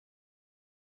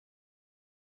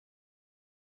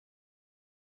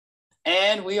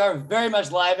And we are very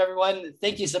much live, everyone.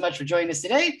 Thank you so much for joining us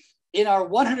today in our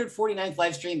 149th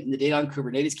live stream in the Data on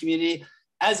Kubernetes community.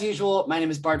 As usual, my name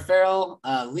is Bart Farrell,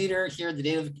 leader here at the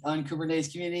Data on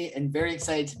Kubernetes community, and very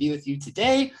excited to be with you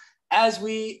today as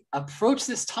we approach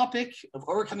this topic of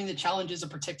overcoming the challenges of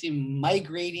protecting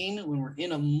migrating when we're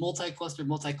in a multi-cluster,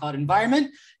 multi-cloud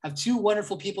environment. I have two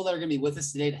wonderful people that are going to be with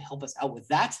us today to help us out with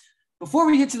that. Before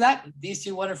we get to that, these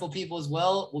two wonderful people as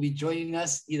well will be joining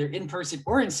us either in person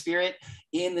or in spirit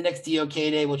in the next DOK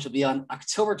Day, which will be on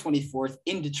October 24th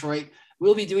in Detroit.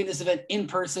 We'll be doing this event in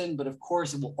person, but of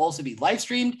course, it will also be live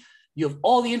streamed. You have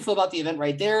all the info about the event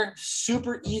right there.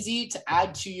 Super easy to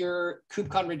add to your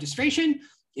KubeCon registration.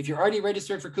 If you're already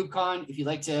registered for KubeCon, if you'd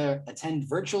like to attend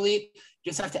virtually,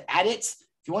 you just have to add it.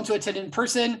 If you want to attend in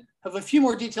person, have a few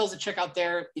more details to check out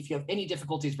there. If you have any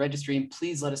difficulties registering,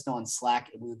 please let us know on Slack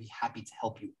and we will be happy to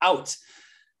help you out.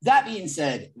 That being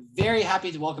said, very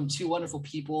happy to welcome two wonderful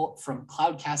people from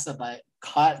Cloud Casa by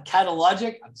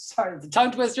Catalogic. I'm sorry, the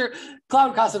tongue twister.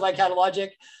 Cloud Casa by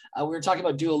Catalogic. We were talking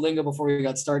about Duolingo before we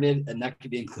got started, and that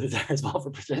could be included there as well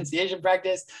for pronunciation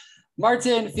practice.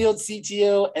 Martin, Field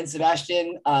CTO, and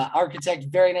Sebastian, Architect.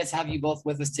 Very nice to have you both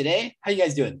with us today. How you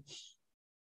guys doing?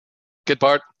 Good,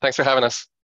 Bart. Thanks for having us.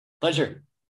 Pleasure.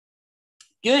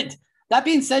 Good. That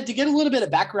being said, to get a little bit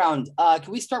of background,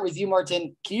 can we start with you,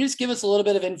 Martin? Can you just give us a little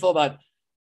bit of info about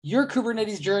your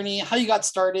Kubernetes journey, how you got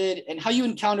started, and how you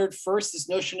encountered first this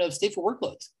notion of stateful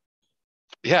workloads?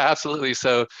 Yeah, absolutely.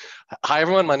 So, hi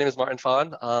everyone. My name is Martin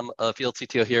Fahn. I'm a field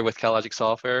CTO here with Catalogic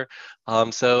Software.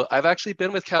 So I've actually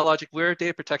been with Catalogic. We're a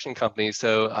data protection company.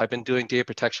 So I've been doing data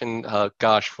protection,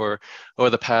 for over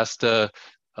the past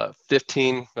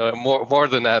 15, more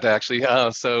than that actually.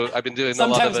 So I've been doing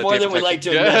sometimes a lot of more than we like to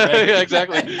admit, yeah, right? yeah,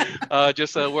 exactly.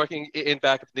 Just working in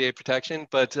backup data protection.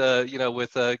 But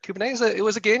with Kubernetes, it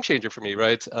was a game changer for me,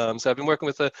 right? So I've been working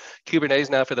with Kubernetes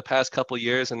now for the past couple of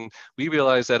years, and we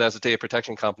realized that as a data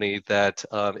protection company that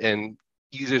and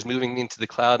users moving into the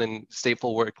cloud and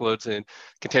stateful workloads and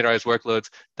containerized workloads,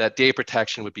 that data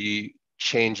protection would be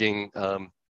changing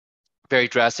very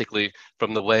drastically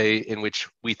from the way in which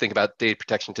we think about data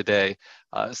protection today.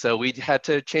 So we had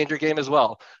to change our game as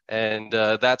well. And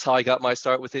that's how I got my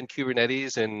start within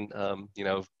Kubernetes and,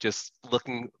 just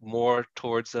looking more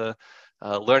towards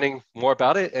learning more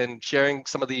about it and sharing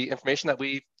some of the information that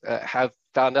we have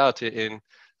found out in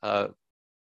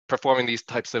performing these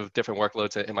types of different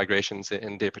workloads and migrations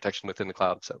in data protection within the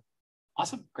cloud. So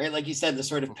awesome. Great. Like you said, the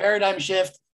sort of paradigm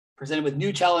shift presented with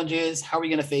new challenges. How are we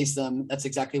going to face them? That's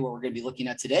exactly what we're going to be looking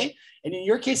at today. And in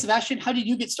your case, Sebastian, how did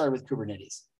you get started with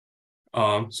Kubernetes?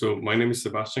 So my name is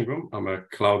Sebastian Grum. I'm a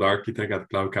cloud architect at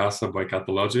Cloud Casa by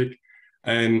Catalogic.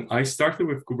 And I started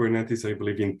with Kubernetes, I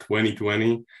believe, in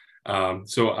 2020.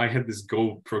 So I had this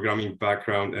Go programming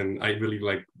background, and I believe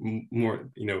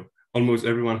almost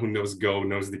everyone who knows Go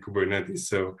knows the Kubernetes.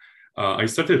 So I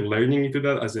started learning into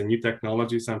that as a new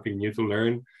technology, something new to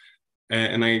learn.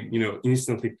 And I,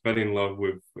 instantly fell in love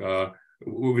with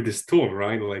this tool,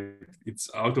 right? Like it's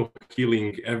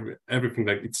auto-healing everything.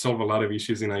 Like it solved a lot of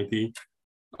issues in IT.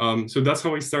 So that's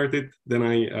how I started. Then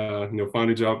I, found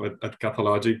a job at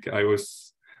Catalogic. I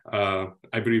was,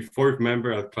 I believe, fourth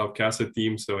member at Cloud Casa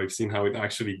team. So I've seen how it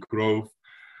actually grew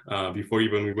before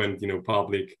even we went,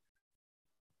 public.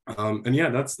 And yeah,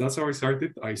 that's how I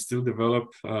started. I still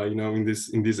develop, in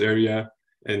this area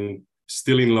and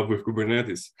still in love with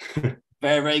Kubernetes.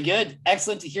 Very, very good.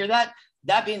 Excellent to hear that.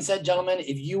 That being said, gentlemen,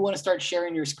 if you want to start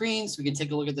sharing your screens, we can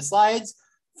take a look at the slides.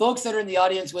 Folks that are in the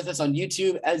audience with us on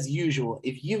YouTube, as usual,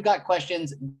 if you've got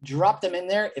questions, drop them in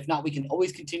there. If not, we can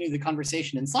always continue the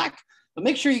conversation in Slack, but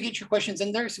make sure you get your questions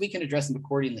in there so we can address them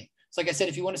accordingly. So like I said,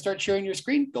 if you want to start sharing your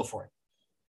screen, go for it.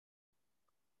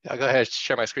 Yeah, I'll go ahead and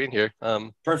share my screen here.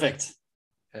 Perfect.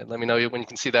 And let me know when you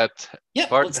can see that. Yep,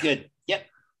 that's good. Yep.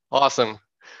 Awesome.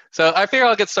 So I figure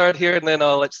I'll get started here, and then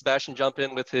I'll let Sebastian jump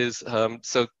in with his.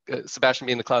 Sebastian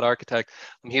being the cloud architect,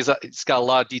 he's got a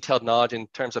lot of detailed knowledge in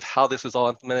terms of how this was all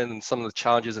implemented and some of the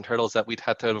challenges and hurdles that we'd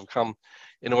had to overcome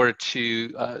in order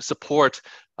to support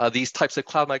these types of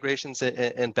cloud migrations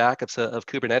and backups of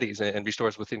Kubernetes and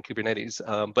restores within Kubernetes.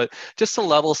 But just to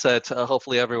level set,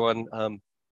 hopefully everyone.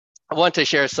 I want to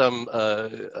share some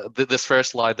this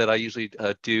first slide that I usually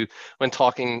do when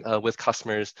talking with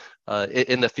customers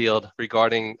in the field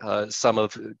regarding some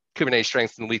of Kubernetes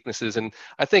strengths and weaknesses. And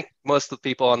I think most of the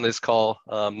people on this call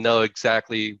know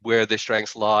exactly where the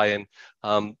strengths lie.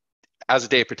 And as a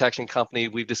data protection company,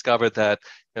 we've discovered that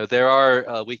there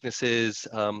are weaknesses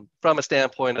from a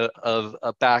standpoint of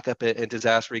backup and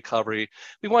disaster recovery.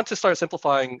 We want to start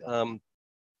simplifying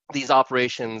these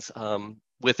operations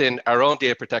within our own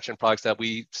data protection products that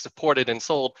we supported and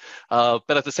sold. But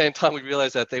at the same time, we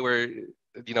realized that they were,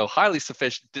 highly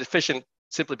deficient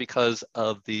simply because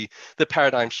of the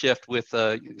paradigm shift with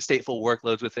stateful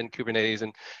workloads within Kubernetes.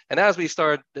 And as we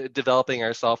started developing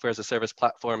our software as a service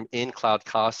platform in Cloud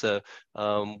Casa,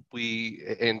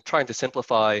 in trying to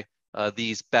simplify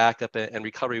these backup and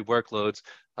recovery workloads,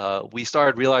 we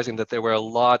started realizing that there were a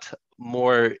lot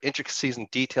more intricacies and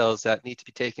details that need to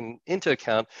be taken into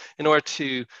account in order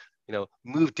to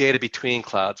move data between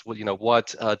clouds.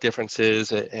 What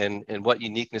differences and what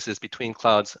uniquenesses between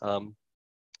clouds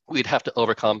we'd have to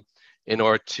overcome in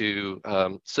order to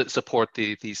support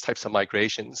these types of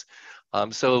migrations.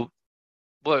 So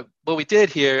what we did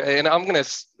here, and I'm going to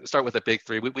start with the big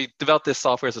three. We developed this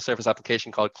software as a service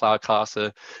application called Cloud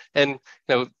Casa, and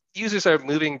users are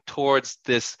moving towards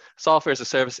this software as a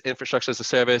service, infrastructure as a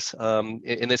service.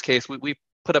 In this case, we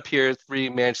put up here 3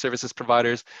 managed services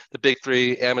providers, the big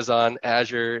 3, Amazon,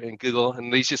 Azure, and Google.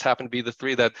 And these just happen to be the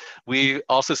 3 that we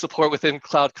also support within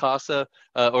Cloud Casa,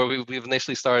 or we've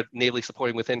initially started natively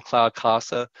supporting within Cloud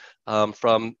Casa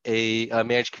from a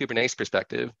managed Kubernetes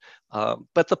perspective.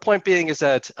 But the point being is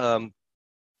that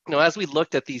as we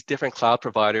looked at these different cloud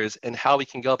providers and how we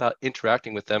can go about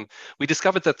interacting with them, we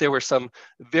discovered that there were some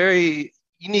very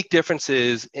unique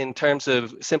differences in terms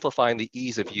of simplifying the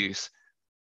ease of use.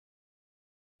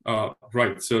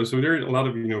 Right. So there are a lot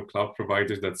of cloud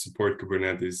providers that support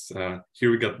Kubernetes.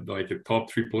 Here we got like a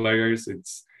top 3 players.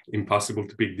 It's impossible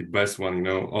to pick the best one.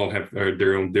 All have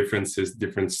their own differences,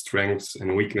 different strengths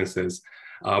and weaknesses.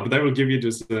 But I will give you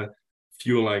just a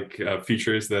few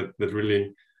features that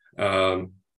really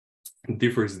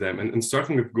differs them. And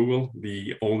starting with Google,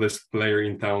 the oldest player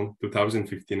in town,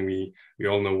 2015. We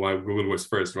all know why Google was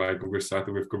first, right? Google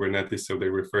started with Kubernetes, so they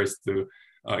were first to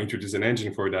introduce an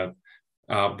engine for that.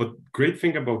 But great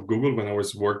thing about Google, when I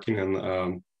was working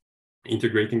on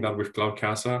integrating that with Cloud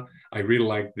Casa, I really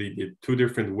like the 2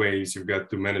 different ways you've got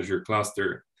to manage your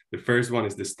cluster. The first one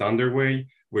is the standard way,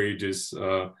 where you just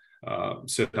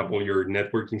set up all your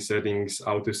networking settings,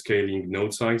 auto-scaling,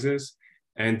 node sizes.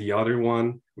 And the other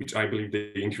one, which I believe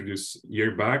they introduced a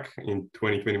year back in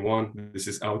 2021, this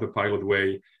is autopilot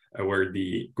way, where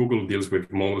the Google deals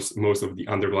with most of the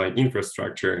underlying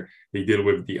infrastructure. They deal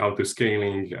with the auto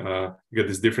scaling. You got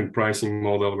this different pricing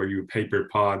model where you pay per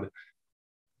pod.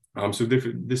 So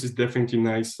this is definitely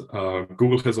nice.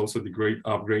 Google has also the great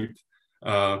upgrade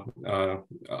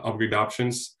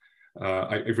options.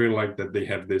 I really like that they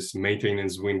have this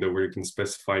maintenance window where you can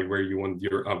specify where you want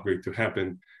your upgrade to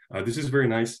happen. This is very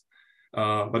nice.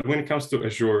 But when it comes to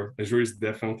Azure is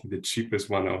definitely the cheapest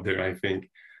one out there, I think.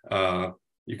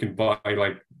 You can buy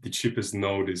the cheapest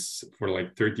node is for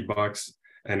 $30,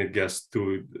 and it gets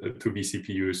 2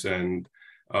 vCPUs and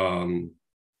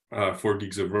 4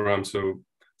 gigs of RAM. So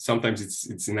sometimes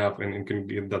it's enough, and you can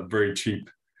get that very cheap.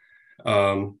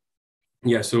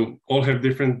 Yeah, so all have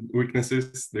different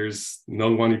weaknesses. There's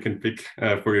no one you can pick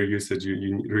for your usage.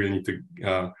 You really need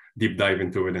to deep dive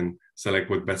into it and select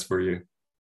what's best for you.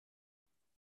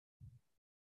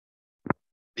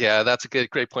 Yeah, that's a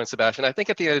great point, Sebastian. I think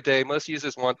at the end of the day, most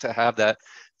users want to have that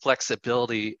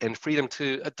flexibility and freedom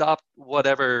to adopt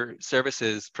whatever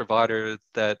services provider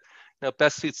that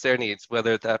best suits their needs,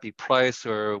 whether that be price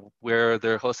or where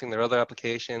they're hosting their other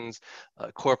applications,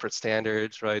 corporate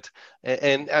standards, right?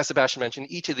 And as Sebastian mentioned,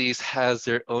 each of these has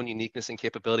their own uniqueness and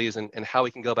capabilities, and how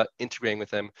we can go about integrating with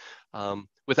them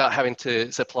without having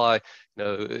to supply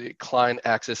client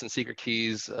access and secret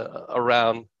keys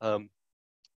around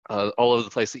all over the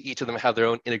place. Each of them have their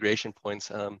own integration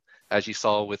points, as you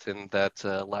saw within that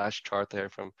last chart there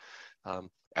from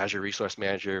Azure Resource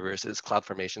Manager versus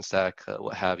CloudFormation Stack,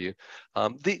 what have you.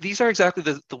 These are exactly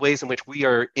the ways in which we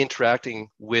are interacting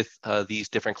with these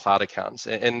different cloud accounts.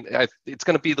 And it's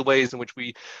going to be the ways in which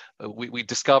we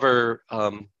discover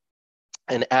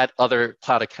and add other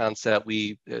cloud accounts that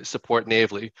we support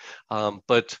natively.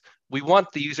 But we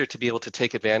want the user to be able to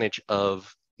take advantage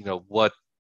of what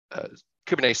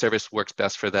Kubernetes service works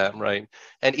best for them, right?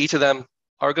 And each of them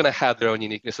are going to have their own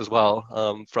uniqueness as well,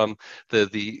 from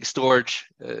the storage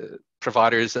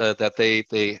providers that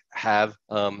they have.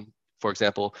 For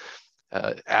example,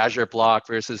 Azure Block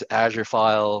versus Azure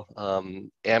File,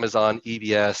 Amazon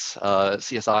EBS,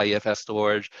 CSI EFS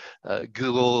storage,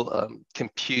 Google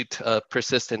Compute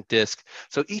Persistent Disk.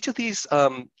 So each of these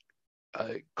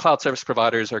cloud service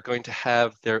providers are going to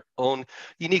have their own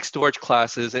unique storage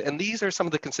classes. And these are some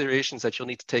of the considerations that you'll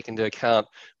need to take into account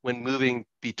when moving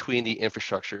between the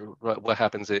infrastructure. What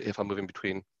happens if I'm moving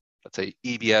between, let's say,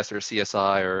 EBS or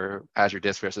CSI or Azure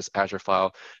Disk versus Azure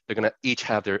File? They're going to each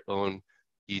have their own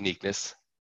uniqueness.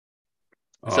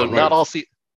 So right.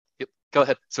 Go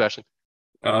ahead, Sebastian.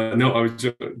 No, I was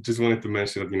just wanted to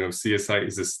mention that, CSI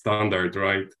is a standard,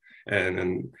 right?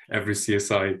 And every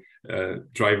CSI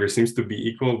driver seems to be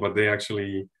equal, but they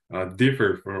actually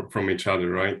differ from each other,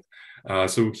 right?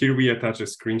 So here we attach a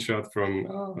screenshot from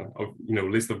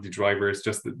list of the drivers,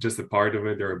 just a part of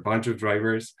it. There are a bunch of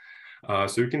drivers.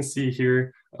 So you can see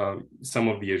here some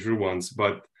of the Azure ones,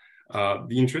 but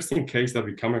the interesting case that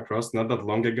we come across not that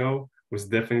long ago was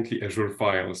definitely Azure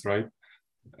Files, right?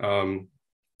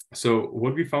 So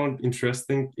what we found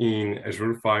interesting in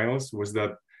Azure Files was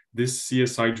that these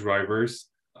CSI drivers,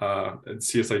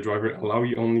 CSI driver allow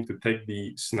you only to take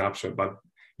the snapshot, but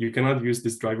you cannot use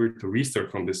this driver to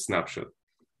restart from this snapshot.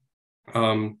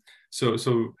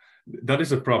 So that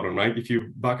is a problem, right? If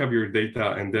you back up your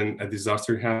data and then a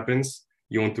disaster happens,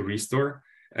 you want to restore.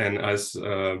 And as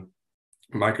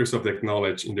Microsoft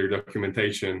acknowledged in their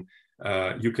documentation,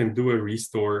 you can do a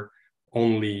restore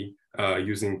only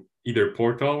using either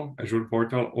Portal, Azure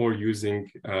Portal, or using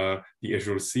the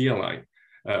Azure CLI.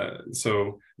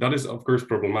 So that is, of course,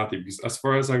 problematic because as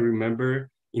far as I remember,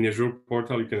 in Azure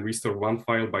Portal, you can restore one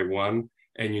file by one,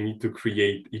 and you need to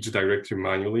create each directory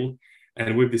manually.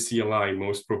 And with the CLI,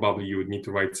 most probably you would need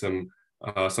to write some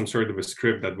sort of a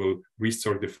script that will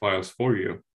restore the files for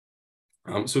you.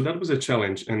 So that was a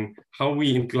challenge. And how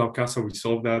we in Cloud Casa, we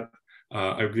solved that.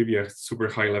 I'll give you a super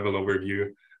high level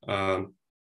overview.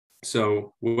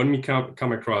 So when we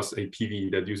come across a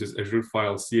PV that uses Azure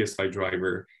File CSI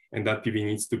driver, and that PV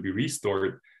needs to be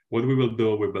restored, what we will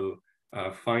do, we will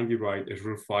find the right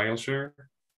Azure file share.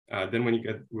 Then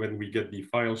when we get the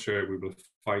file share, we will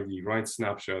find the right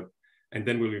snapshot, and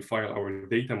then we will file our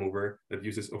data mover that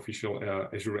uses official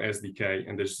Azure SDK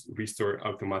and just restore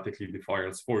automatically the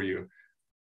files for you.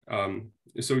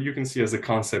 So you can see as a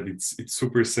concept, it's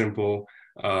super simple.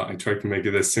 I try to make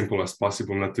it as simple as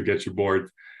possible, not to get you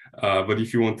bored. But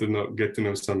if you want to get to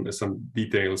know some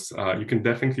details, you can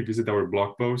definitely visit our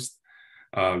blog post.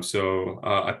 So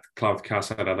at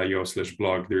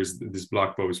cloudcasa.io/blog, there's this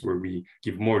blog post where we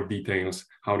give more details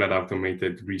how that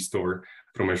automated restore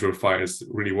from Azure Files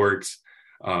really works.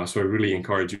 So I really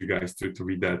encourage you guys to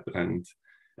read that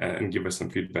and give us some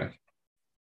feedback.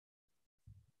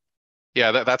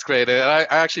 Yeah, that's great. And I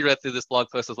actually read through this blog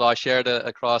post as well. I shared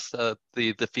across the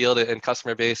field and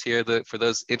customer base here for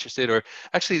those interested or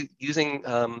actually using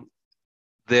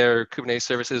their Kubernetes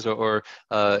services or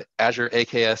Azure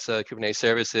AKS Kubernetes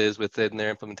services within their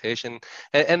implementation.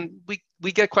 And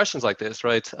we get questions like this,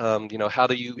 right? How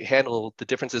do you handle the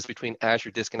differences between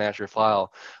Azure Disk and Azure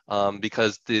File?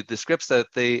 Because the scripts that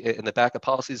and the backup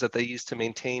policies that they use to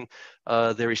maintain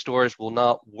their restores will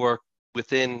not work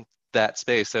within that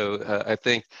space. So I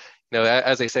think,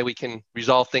 as they say, we can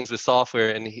resolve things with software,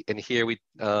 and here we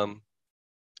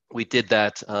did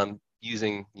that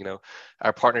using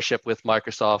our partnership with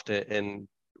Microsoft and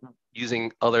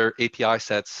using other API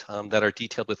sets that are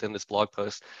detailed within this blog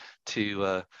post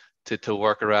to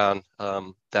work around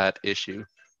that issue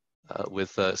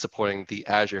with supporting the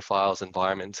Azure Files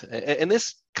environment. And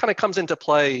this kind of comes into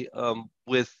play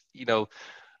with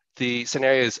the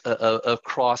scenarios of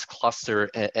cross-cluster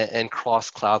and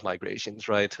cross-cloud migrations,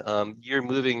 right? You're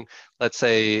moving, let's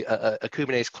say, a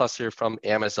Kubernetes cluster from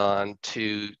Amazon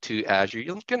to Azure.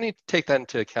 You're going to need to take that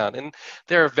into account. And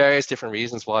there are various different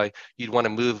reasons why you'd want to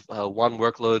move one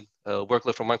workload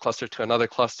from one cluster to another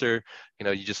cluster.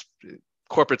 You just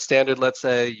corporate standard, let's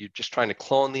say, you're just trying to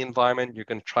clone the environment. You're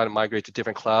going to try to migrate to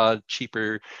different cloud,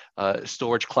 cheaper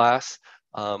storage class.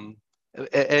 And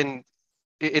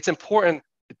it's important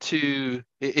to,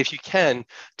 if you can,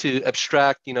 to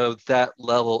abstract that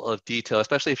level of detail,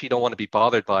 especially if you don't want to be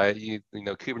bothered by it.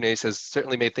 Kubernetes has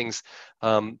certainly made things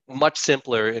much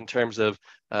simpler in terms of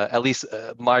at least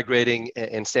migrating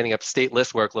and standing up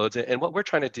stateless workloads. And what we're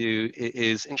trying to do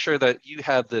is ensure that you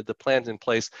have the plans in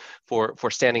place for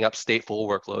standing up stateful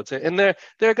workloads, and there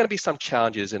are going to be some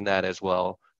challenges in that as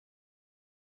well.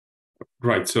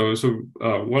 Right. So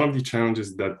one of the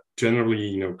challenges that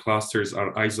generally, clusters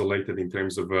are isolated in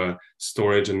terms of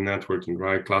storage and networking,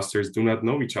 right? Clusters do not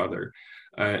know each other.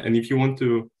 And if you want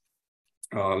to,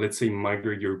 let's say,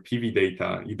 migrate your PV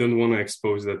data, you don't want to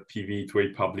expose that PV to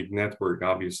a public network,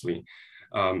 obviously.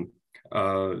 So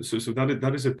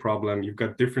that is a problem. You've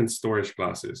got different storage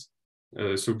classes.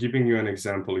 So giving you an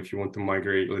example, if you want to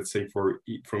migrate, let's say, from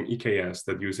EKS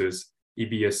that uses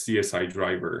EBS CSI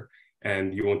driver,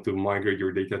 and you want to migrate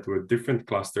your data to a different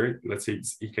cluster, let's say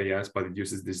it's EKS, but it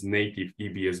uses this native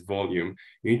EBS volume,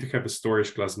 you need to have a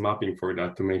storage class mapping for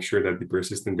that to make sure that the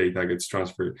persistent data gets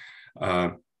transferred.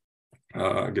 And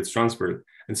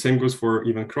same goes for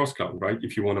even cross-cloud, right?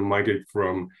 If you want to migrate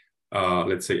from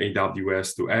let's say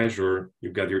AWS to Azure,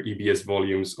 you've got your EBS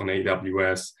volumes on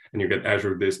AWS, and you get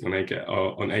Azure Disk on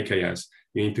AKS.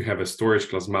 You need to have a storage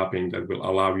class mapping that will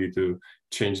allow you to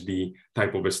change the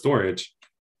type of a storage.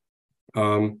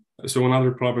 So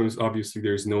another problem is obviously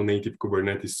there's no native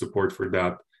Kubernetes support for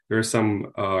that. There are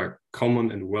some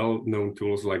common and well-known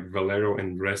tools like Velero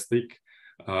and Restic.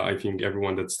 I think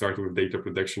everyone that started with data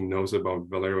protection knows about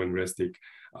Velero and Restic,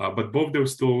 but both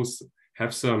those tools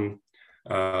have some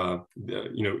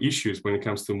issues when it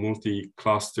comes to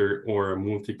multi-cluster or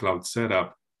multi-cloud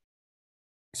setup.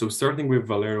 So starting with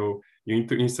Velero, you need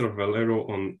to install Velero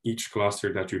on each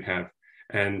cluster that you have.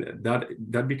 And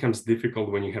that becomes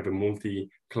difficult when you have a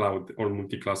multi-cloud or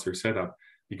multi-cluster setup,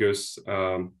 because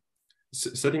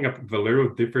setting up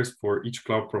Velero differs for each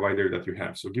cloud provider that you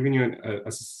have. So giving you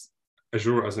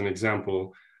Azure as an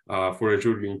example, for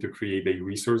Azure, you need to create a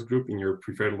resource group in your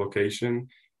preferred location.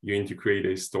 You need to create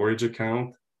a storage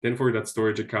account. Then for that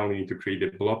storage account, you need to create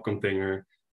a blob container.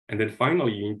 And then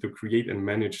finally, you need to create and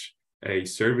manage a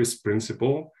service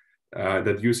principal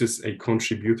that uses a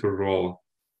contributor role.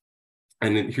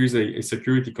 And then here's a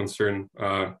security concern.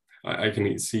 I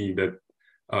can see that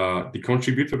the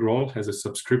contributor role has a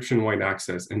subscription-wide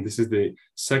access, and this is the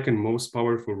second most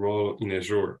powerful role in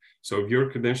Azure. So if your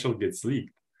credential gets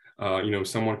leaked,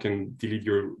 someone can delete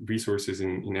your resources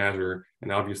in Azure,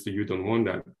 and obviously you don't want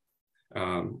that.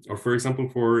 Or for example,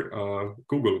 for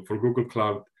Google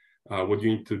Cloud, what you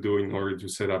need to do in order to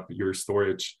set up your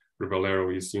storage for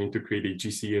Velero is you need to create a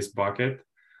GCS bucket,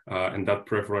 and that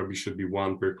preferably should be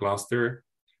one per cluster.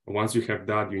 Once you have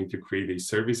that, you need to create a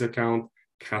service account,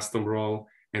 custom role,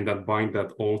 and that bind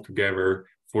that all together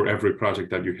for every project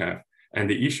that you have. And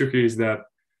the issue here is that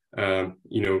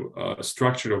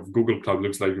structure of Google Cloud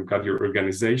looks like you've got your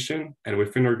organization, and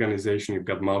within organization you've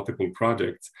got multiple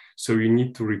projects. So you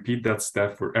need to repeat that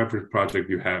step for every project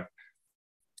you have.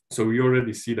 So we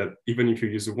already see that even if you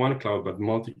use one cloud but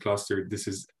multi-cluster, this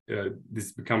is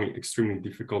becoming extremely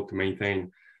difficult to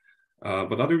maintain.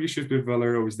 But other issues with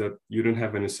Velero is that you don't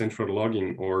have any central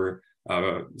logging or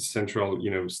central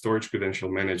storage credential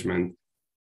management.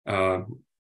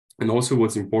 And also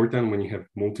what's important when you have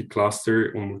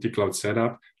multi-cluster or multi-cloud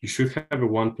setup, you should have a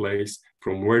one place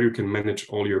from where you can manage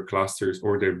all your clusters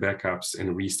or their backups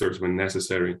and restores when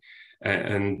necessary.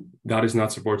 And that is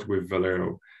not supported with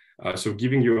Velero. So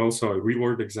giving you also a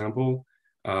real-world example,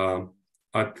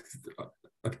 at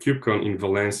KubeCon in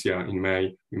Valencia in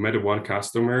May, we met one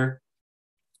customer,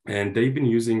 and they've been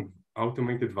using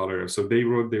automated Velero. So they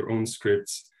wrote their own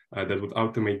scripts that would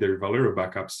automate their Velero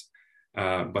backups.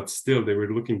 But still, they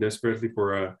were looking desperately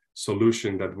for a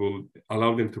solution that will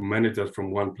allow them to manage that from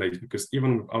one place, because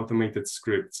even with automated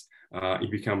scripts,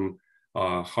 it become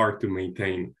hard to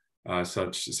maintain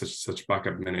such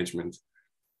backup management.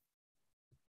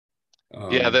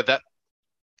 Yeah,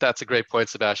 that's a great point,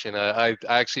 Sebastian. I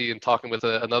actually am talking with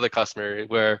another customer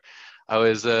where I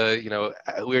was,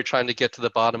 we were trying to get to the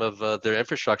bottom of their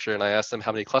infrastructure, and I asked them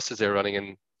how many clusters they were running,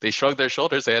 and they shrugged their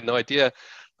shoulders. They had no idea.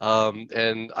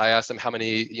 And I asked them how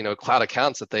many, cloud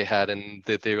accounts that they had, and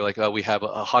they were like, "Oh, we have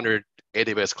 100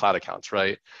 AWS cloud accounts,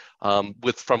 right?"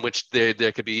 From which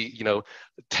there could be,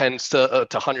 tens to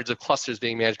hundreds of clusters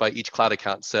being managed by each cloud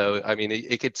account. So I mean,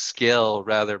 it could scale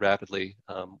rather rapidly.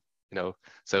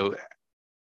 So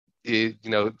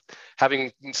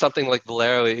having something like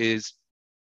Velero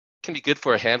can be good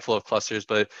for a handful of clusters,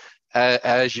 but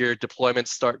as your deployments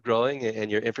start growing and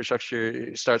your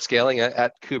infrastructure starts scaling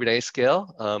at Kubernetes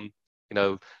scale,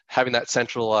 having that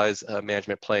centralized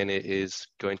management plane is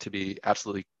going to be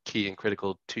absolutely key and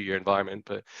critical to your environment.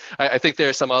 But I think there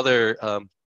are some other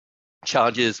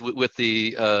challenges with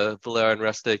the Velero and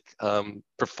Restic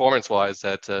performance-wise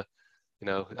that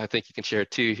I think you can share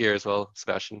too here as well,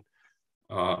 Sebastian.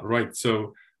 Right.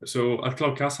 So at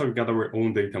Cloud Casa, we've got our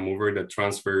own data mover that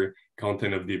transfer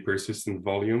content of the persistent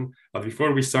volume. But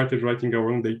before we started writing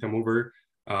our own data mover,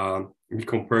 we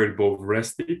compared both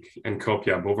Restic and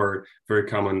Copia. Both are very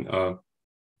common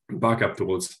backup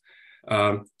tools.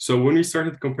 So when we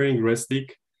started comparing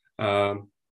Restic,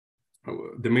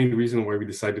 the main reason why we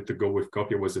decided to go with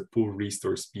Copia was a poor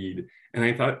restore speed. And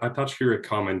I touched here a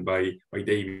comment by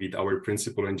David, our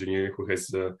principal engineer, who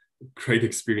has great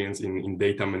experience in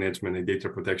data management and data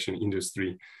protection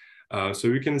industry. So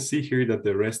we can see here that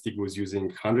the Restic was using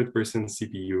 100%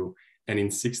 CPU, and in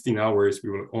 16 hours, we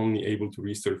were only able to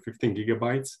restore 15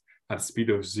 gigabytes at a speed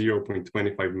of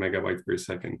 0.25 megabytes per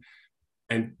second.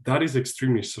 And that is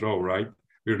extremely slow, right?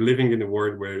 We're living in a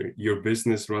world where your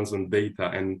business runs on data,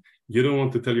 and you don't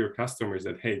want to tell your customers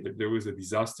that, hey, there was a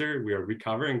disaster, we are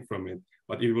recovering from it,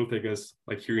 but it will take us,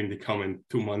 like here in the comment,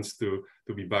 2 months to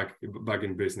be back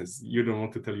in business. You don't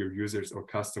want to tell your users or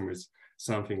customers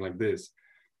something like this.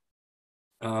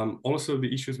 Also,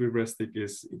 the issues with Restic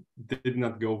is it did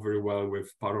not go very well with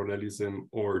parallelism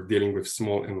or dealing with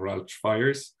small and large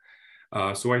fires.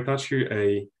 So I attached here a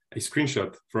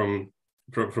screenshot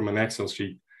from an Excel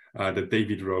sheet that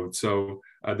David wrote. So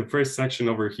the first section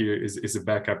over here is a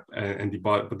backup, and the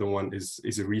bottom one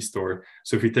is a restore.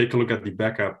 So if you take a look at the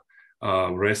backup,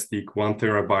 Restic 1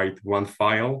 terabyte, one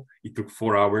file, it took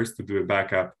 4 hours to do a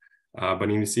backup. But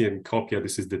you see in Copia,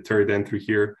 this is the third entry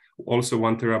here, also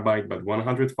 1 terabyte, but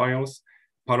 100 files,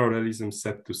 parallelism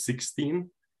set to 16,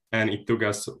 and it took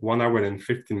us 1 hour and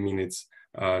 15 minutes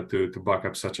to back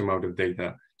up such amount of data.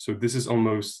 So this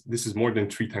is more than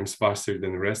 3 times faster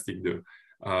than Restic do.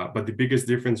 But the biggest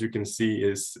difference you can see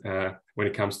is when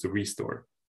it comes to restore.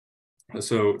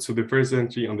 So the first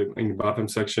entry in the bottom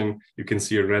section, you can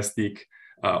see a Restic,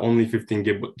 only 15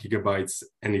 gigabytes,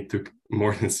 and it took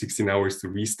more than 16 hours to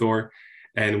restore.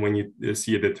 And when you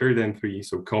see the third entry,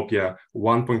 so Copia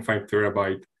 1.5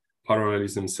 terabyte,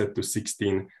 parallelism set to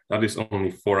 16, that is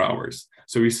only 4 hours.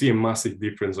 So we see a massive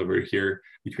difference over here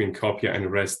between Copia and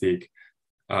Restic.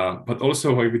 But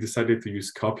also why we decided to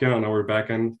use Copia on our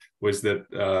backend was that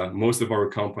most of our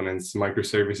components,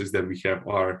 microservices that we have,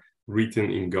 are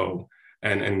written in Go.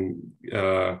 And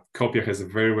Copia has a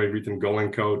very well written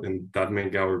Golang code, and that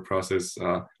made our process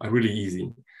really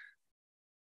easy.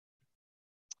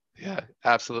 Yeah,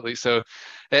 absolutely. So,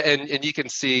 and you can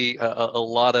see a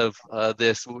lot of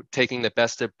this taking the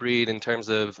best of breed in terms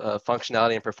of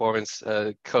functionality and performance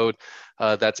code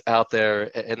that's out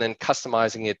there, and then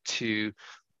customizing it to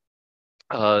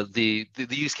the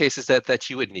use cases that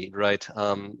you would need, right?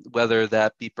 Whether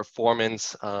that be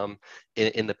performance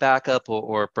in the backup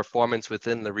or performance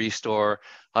within the restore.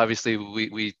 Obviously,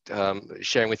 we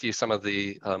sharing with you some of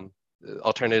the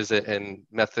alternatives and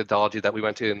methodology that we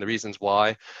went to and the reasons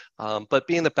why. But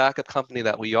being the backup company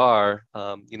that we are,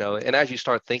 and as you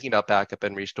start thinking about backup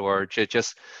and restore,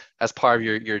 just as part of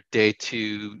your day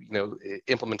two,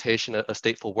 implementation of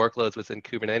stateful workloads within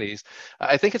Kubernetes,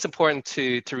 I think it's important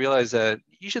to realize that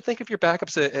you should think of your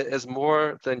backups as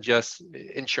more than just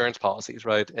insurance policies,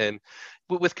 right? And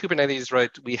with Kubernetes, right,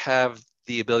 we have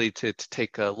the ability to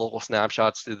take local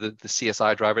snapshots through the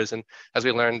CSI drivers. And as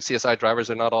we learned, CSI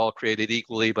drivers are not all created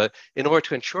equally, but in order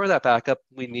to ensure that backup,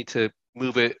 we need to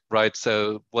move it, right?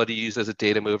 So what do you use as a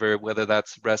data mover, whether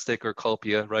that's Restic or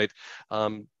Copia, right?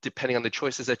 Depending on the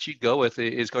choices that you go with,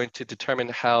 it is going to determine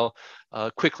how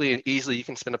quickly and easily you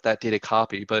can spin up that data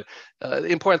copy. But the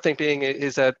important thing being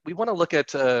is that we want to look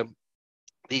at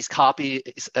these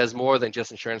copies as more than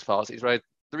just insurance policies, right?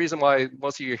 The reason why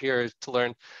most of you are here is to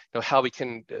learn how we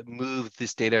can move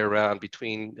this data around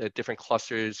between different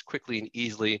clusters quickly and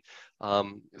easily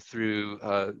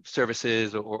through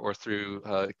services or through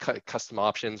custom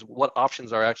options. What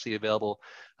options are actually available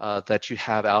that you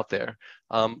have out there?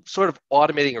 Sort of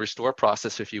automating a restore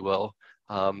process, if you will.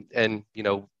 And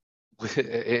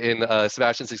in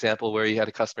Sebastian's example, where he had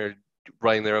a customer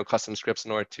running their own custom scripts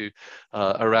in order to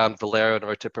around Velero in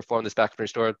order to perform this backup and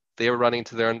restore, they were running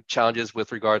into their own challenges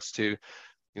with regards to,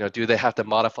 do they have to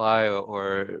modify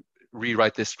or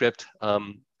rewrite this script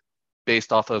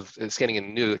based off of scanning a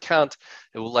new account?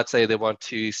 Let's say they want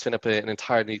to spin up an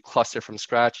entire new cluster from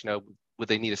scratch. Would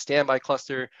they need a standby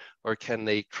cluster, or can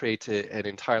they create an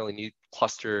entirely new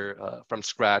cluster from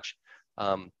scratch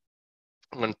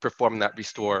when performing that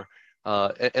restore?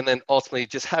 And then ultimately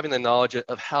just having the knowledge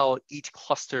of how each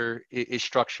cluster is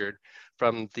structured,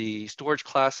 from the storage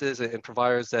classes and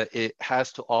providers that it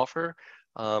has to offer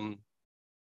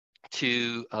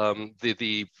to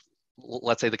the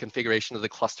let's say the configuration of the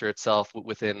cluster itself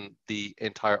within the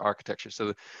entire architecture.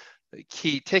 So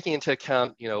taking into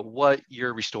account, what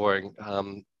you're restoring,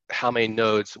 how many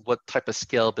nodes, what type of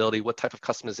scalability, what type of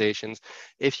customizations.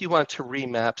 If you want to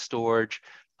remap storage,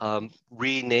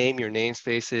 rename your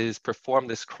namespaces, perform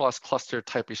this cross-cluster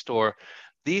type restore.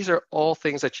 These are all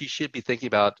things that you should be thinking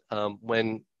about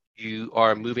when you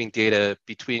are moving data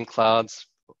between clouds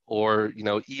or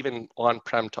even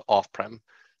on-prem to off-prem.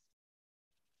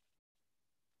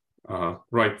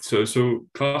 Right. So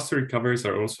cluster recoveries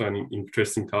are also an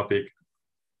interesting topic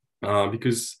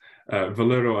because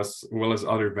Velero, as well as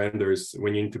other vendors,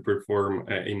 when you need to perform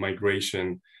a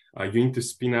migration, you need to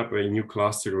spin up a new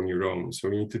cluster on your own. So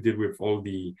you need to deal with all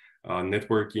the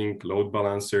networking, load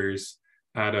balancers,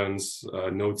 add-ons,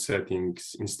 node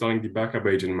settings, installing the backup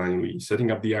agent manually,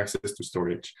 setting up the access to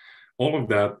storage. All of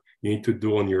that you need to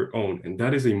do on your own. And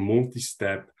that is a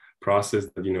multi-step process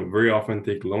that very often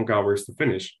take long hours to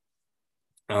finish.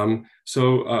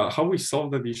 How we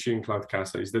solve that issue in Cloud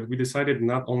Casa is that we decided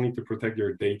not only to protect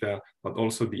your data, but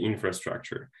also the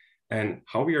infrastructure. And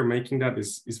how we are making that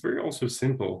is very also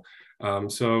simple.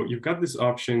 So you've got this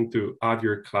option to add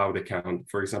your cloud account,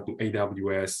 for example,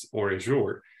 AWS or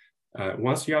Azure.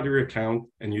 Once you add your account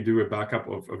and you do a backup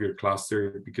of your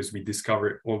cluster, because we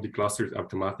discover all the clusters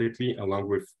automatically along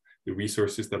with the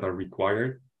resources that are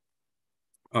required.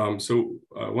 Once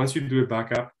you do a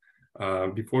backup,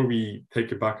 before we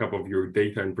take a backup of your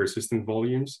data and persistent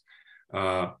volumes,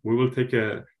 we'll take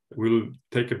a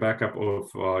backup of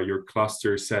your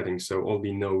cluster settings. So all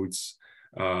the nodes,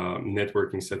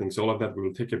 networking settings, all of that, we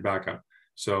will take a backup.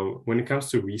 So when it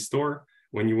comes to restore,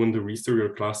 when you want to restore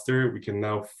your cluster, we can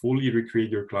now fully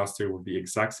recreate your cluster with the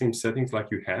exact same settings like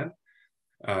you had,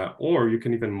 or you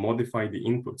can even modify the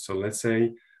input. So let's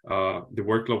say the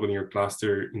workload in your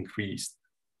cluster increased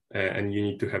and you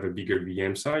need to have a bigger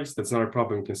VM size. That's not a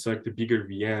problem. You can select a bigger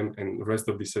VM and the rest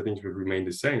of the settings will remain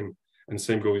the same. And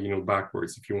same goes,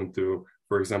 backwards. If you want to,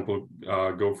 for example,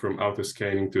 go from auto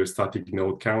scaling to a static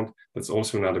node count, that's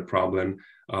also not a problem.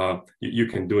 You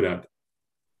can do that.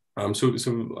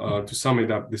 To sum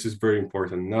it up, this is very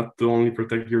important, not to only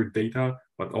protect your data,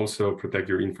 but also protect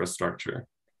your infrastructure.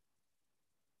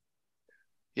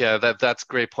 Yeah, that's a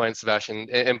great point, Sebastian.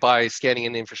 And by scanning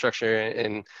in the infrastructure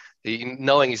and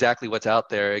knowing exactly what's out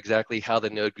there, exactly how the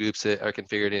node groups are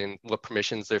configured and what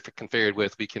permissions they're configured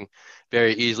with, we can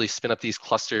very easily spin up these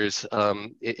clusters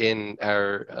in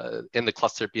the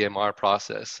cluster BMR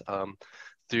process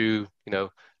through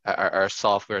our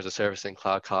software as a service in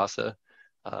Cloud Casa.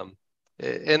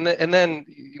 And then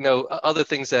other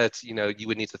things that you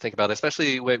would need to think about,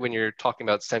 especially when you're talking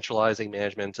about centralizing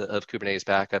management of Kubernetes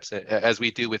backups, as we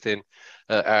do within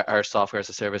our software as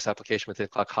a service application within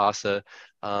Cloud Casa.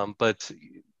 But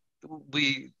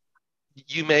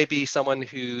you may be someone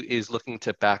who is looking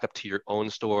to back up to your own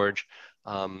storage,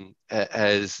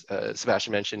 as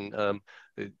Sebastian mentioned.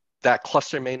 That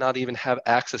cluster may not even have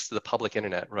access to the public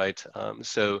internet, right?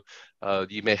 So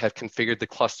you may have configured the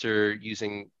cluster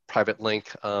using private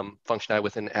link functionality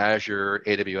within Azure or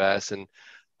AWS.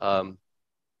 And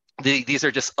these are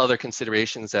just other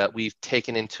considerations that we've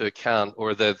taken into account,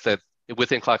 or that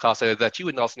within Cloud Casa that you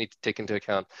would also need to take into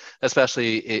account,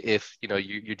 especially if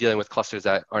you're dealing with clusters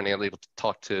that aren't able to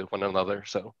talk to one another.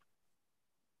 So.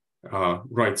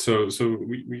 Right. So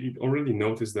we already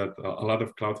noticed that a lot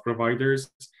of cloud providers,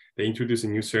 they introduce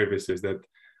new services that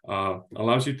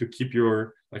allows you to keep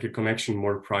your a connection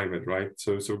more private, right?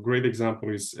 So great example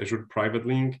is Azure Private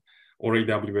Link or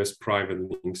AWS Private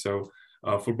Link. So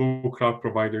for both cloud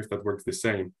providers, that works the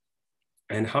same.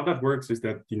 And how that works is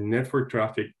that the network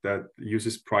traffic that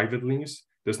uses private links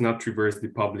does not traverse the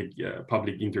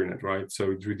public internet, right?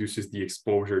 So it reduces the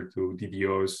exposure to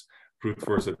DDoS, brute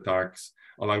force attacks,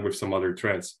 along with some other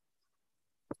threats.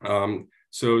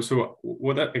 So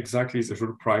what that exactly is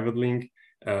Azure Private Link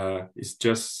is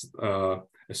just a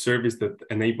service that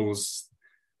enables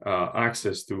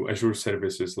access to Azure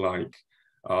services like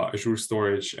Azure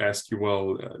Storage,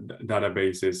 SQL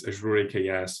databases, Azure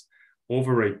AKS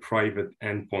over a private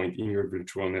endpoint in your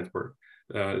virtual network.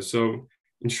 So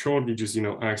in short, it just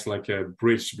acts like a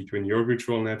bridge between your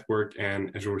virtual network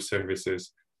and Azure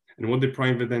services. And what the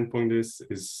private endpoint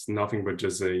is nothing but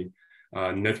just a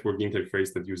network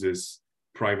interface that uses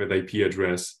private IP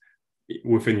address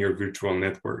within your virtual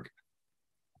network.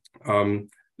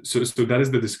 So that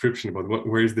is the description about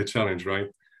where is the challenge, right?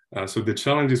 So the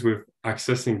challenge is with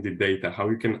accessing the data, how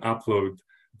you can upload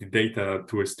the data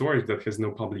to a storage that has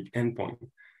no public endpoint.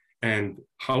 And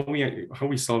how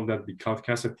we solve that, the Cloud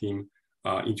Casa team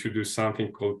introduced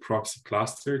something called Proxy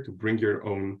Cluster to bring your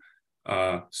own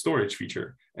storage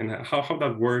feature. And how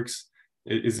that works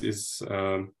is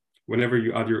whenever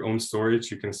you add your own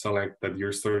storage, you can select that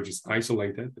your storage is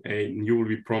isolated, and you will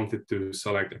be prompted to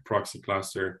select a proxy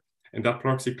cluster. And that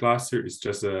proxy cluster is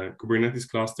just a Kubernetes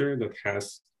cluster that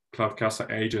has Cloud Casa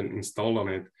agent installed on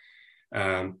it.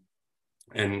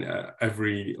 And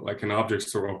every an object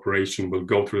store operation will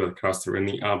go through that cluster.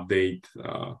 Any update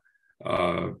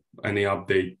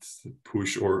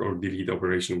push or delete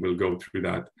operation will go through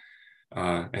that.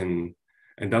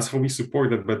 And that's how we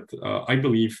support it. But I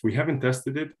believe we haven't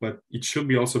tested it, but it should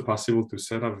be also possible to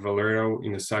set up Velero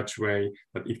in a such way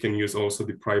that it can use also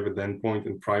the private endpoint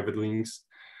and private links.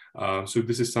 So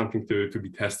this is something to be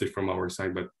tested from our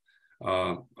side, but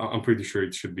I'm pretty sure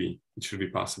it should be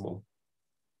possible.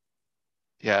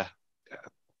 Yeah,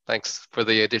 thanks for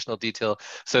the additional detail.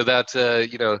 So that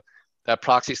that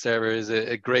proxy server is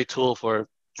a great tool for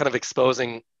kind of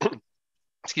exposing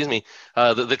excuse me,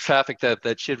 the traffic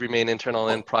that should remain internal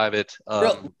and private.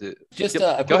 Just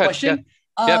a quick question.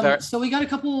 So we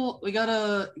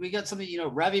got something,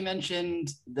 Ravi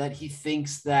mentioned that he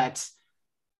thinks that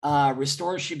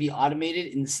Restore should be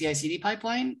automated in the CI/CD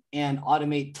pipeline and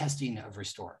automate testing of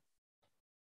Restore.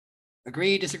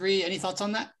 Agree, disagree? Any thoughts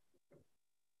on that?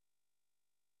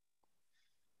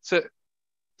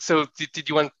 So did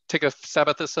you want to take a stab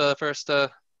at this first,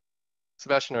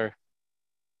 Sebastian, or?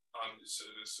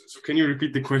 So can you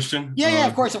repeat the question? Yeah,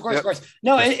 of course.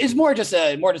 No, it's more just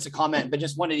a comment, but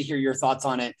just wanted to hear your thoughts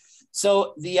on it.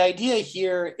 So the idea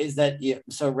here is that,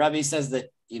 so Ravi says that,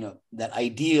 that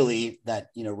ideally that,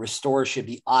 Restore should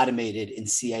be automated in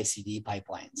CI/CD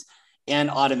pipelines and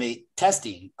automate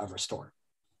testing of Restore.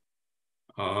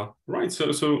 Right.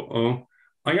 So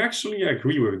I actually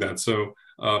agree with that. So,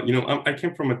 I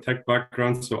came from a tech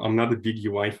background, so I'm not a big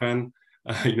UI fan.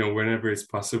 Whenever it's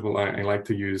possible, I like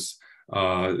to use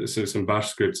some bash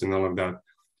scripts and all of that.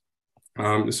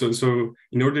 So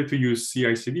in order to use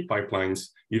CI/CD pipelines,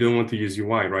 you don't want to use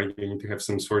UI, right? You need to have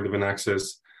some sort of an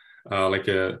access, like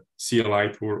a CLI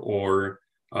tool or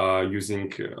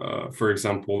using, for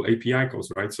example, API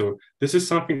calls, right? So this is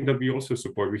something that we also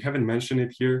support. We haven't mentioned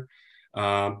it here,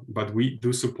 but we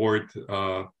do support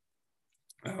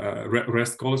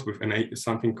REST calls with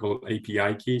something called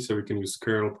API key. So we can use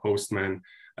curl, Postman,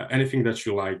 anything that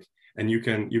you like, and you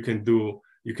can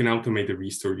automate the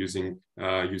restore using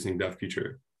that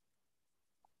feature.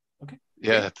 Okay.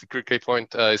 Yeah, that's a great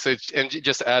point. So, and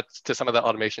just to add to some of that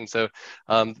automation, so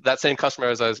that same customer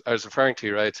as I was referring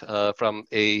to, right, from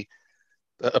a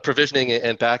provisioning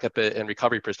and backup and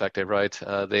recovery perspective, right?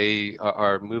 They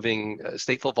are moving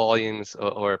stateful volumes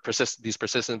or these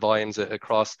persistent volumes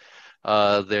across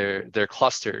their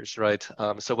clusters, right?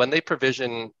 So when they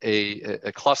provision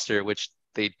a cluster, which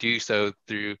they do so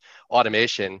through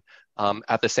automation,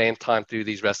 at the same time through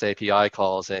these REST API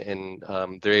calls, and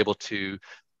they're able to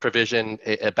provision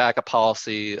a backup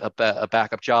policy, a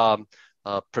backup job,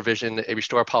 provision a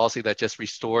restore policy that just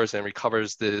restores and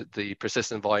recovers the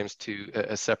persistent volumes to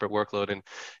a separate workload,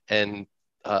 and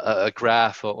a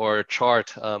graph or a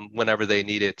chart whenever they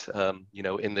need it,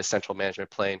 in the central management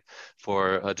plane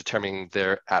for determining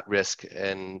their at risk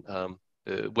and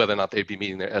whether or not they'd be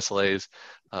meeting their SLAs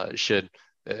should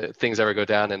things ever go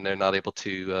down and they're not able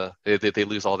to, they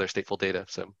lose all their stateful data.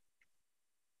 So.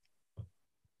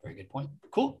 Very good point.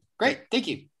 Cool. Great. Thank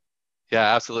you.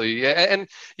 Yeah, absolutely. Yeah, and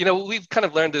we've kind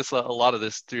of learned this a lot of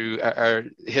this through our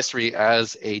history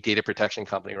as a data protection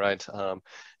company, right?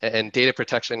 And data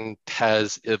protection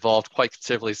has evolved quite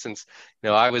considerably since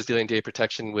I was doing data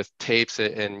protection with tapes,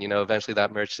 and eventually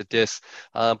that merged to disks.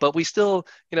 But we still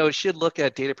should look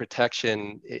at data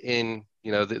protection in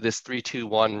this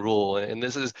 3-2-1 rule, and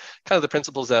this is kind of the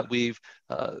principles that we've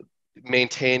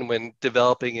maintain when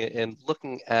developing and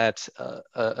looking at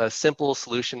a simple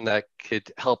solution that could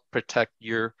help protect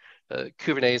your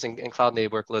Kubernetes and cloud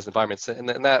native workloads environments. And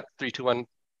that 3-2-1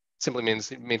 simply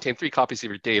means maintain 3 copies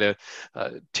of your data,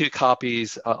 2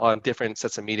 copies on different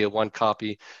sets of media, 1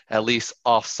 copy at least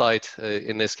offsite.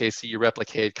 In this case, your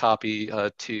replicated copy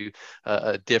to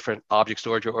a different object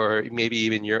storage or maybe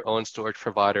even your own storage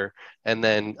provider, and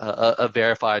then a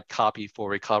verified copy for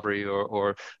recovery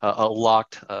or a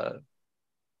locked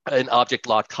an object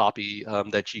locked copy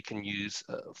that you can use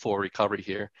for recovery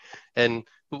here. And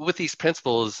with these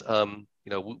principles,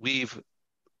 we've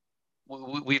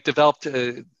developed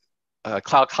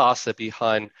Cloud Casa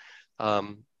behind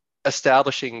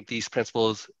establishing these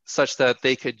principles such that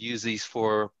they could use these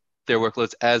for their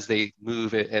workloads as they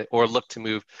move or look to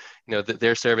move,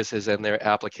 their services and their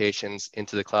applications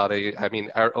into the cloud. I mean,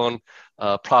 our own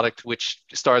product, which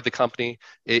started the company,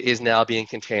 is now being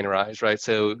containerized, right?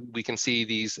 So we can see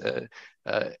these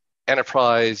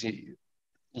enterprise,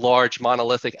 large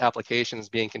monolithic applications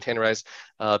being containerized,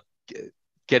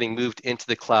 getting moved into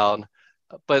the cloud.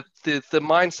 But the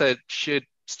mindset should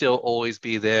still always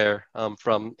be there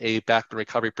from a backup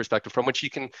recovery perspective, from which you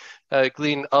can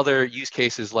glean other use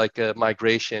cases like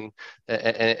migration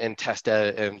and test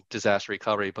and disaster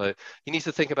recovery. But you need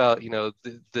to think about,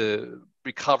 the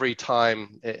recovery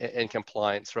time and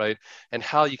compliance, right? And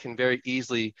how you can very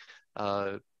easily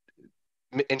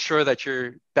ensure that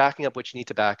you're backing up what you need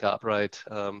to back up, right?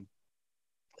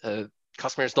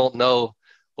 Customers don't know,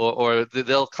 or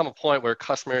there'll come a point where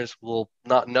customers will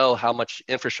not know how much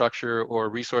infrastructure or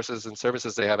resources and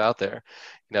services they have out there.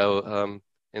 And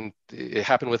it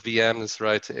happened with VMs,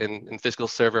 right? In physical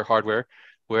server hardware,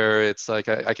 where it's like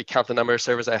I could count the number of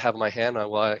servers I have in my hand. I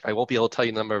won't be able to tell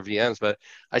you the number of VMs, but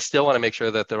I still want to make sure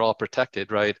that they're all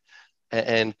protected, right?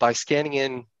 And by scanning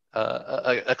in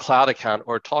a cloud account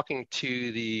or talking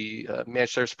to the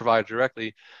managed service provider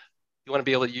directly, you want to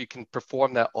be able to, you can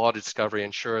perform that auto discovery,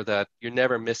 ensure that you're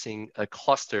never missing a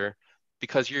cluster,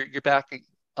 because you're backing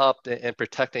up and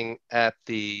protecting at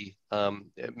the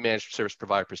managed service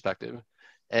provider perspective.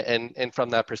 And from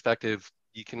that perspective,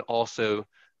 you can also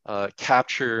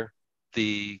capture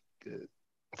the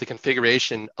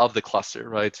configuration of the cluster,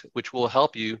 right? Which will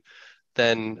help you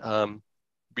then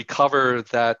recover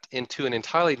that into an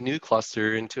entirely new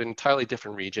cluster, into an entirely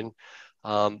different region,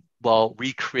 while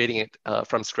recreating it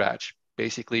from scratch.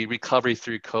 Basically, recovery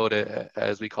through code,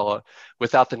 as we call it,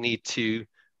 without the need to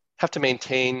have to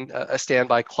maintain a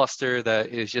standby cluster that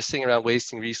is just sitting around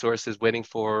wasting resources, waiting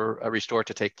for a restore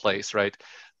to take place, right?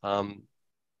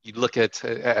 You look at,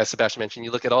 as Sebastian mentioned,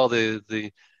 you look at all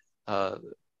the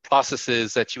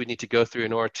processes that you would need to go through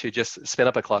in order to just spin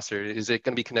up a cluster. Is it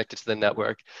going to be connected to the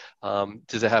network?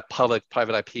 Does it have public,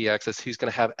 private IP access? Who's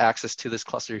going to have access to this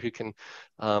cluster? Who can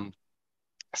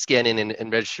scan in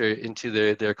and register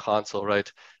into their console,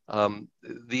 right?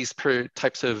 These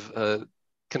types of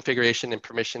configuration and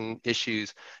permission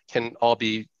issues can all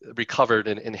be recovered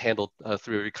and handled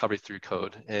through recovery through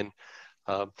code. And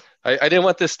I didn't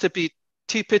want this to be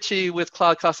too pitchy with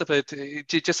Cloud Casa, but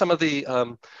just some of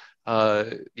the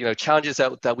challenges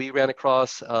that we ran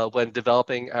across when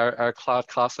developing our Cloud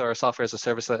Casa, our software as a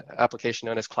service application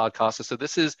known as Cloud Casa. So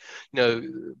this is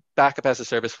backup as a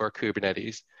service for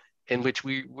Kubernetes, in which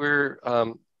we're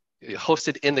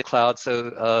hosted in the cloud.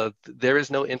 So there is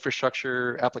no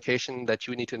infrastructure application that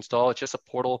you would need to install. It's just a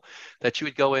portal that you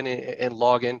would go in and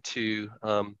log into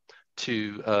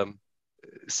to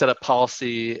set up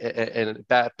policy and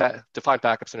define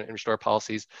backups and restore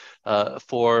policies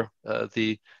for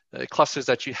the clusters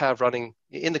that you have running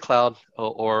in the cloud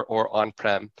or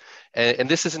on-prem. And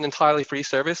this is an entirely free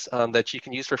service that you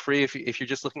can use for free if you're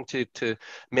just looking to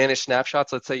manage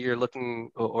snapshots. Let's say you're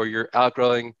looking or you're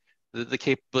outgrowing the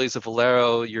capabilities of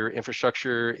Velero, your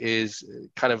infrastructure is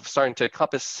kind of starting to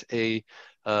encompass a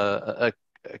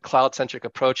cloud-centric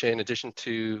approach in addition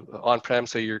to on-prem.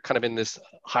 So you're kind of in this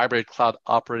hybrid cloud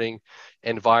operating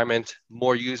environment.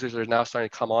 More users are now starting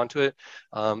to come onto it.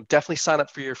 Definitely sign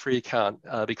up for your free account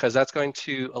because that's going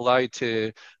to allow you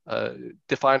to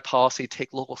define policy,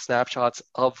 take local snapshots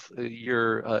of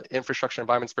your infrastructure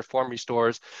environments, perform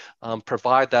restores,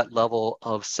 provide that level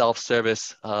of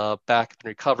self-service backup and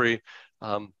recovery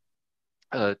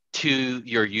to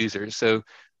your users. So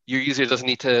your user doesn't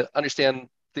need to understand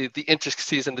the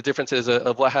intricacies and the differences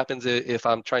of what happens if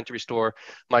I'm trying to restore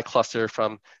my cluster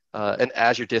from an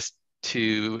Azure disk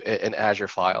to an Azure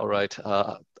file, right?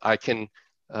 I can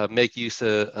make use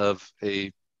of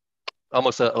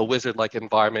almost a wizard-like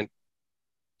environment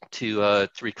to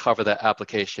recover that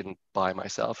application by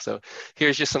myself. So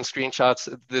here's just some screenshots.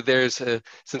 There's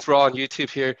since we're all on YouTube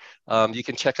here, you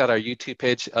can check out our YouTube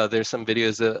page. There's some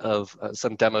videos of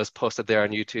some demos posted there on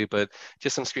YouTube, but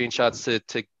just some screenshots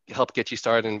to help get you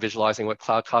started in visualizing what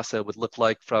Cloud Casa would look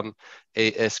like from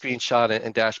a screenshot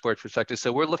and dashboard perspective.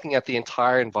 So we're looking at the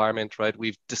entire environment, right?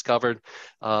 We've discovered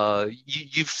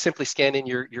you've simply scanned in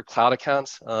your cloud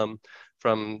accounts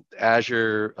from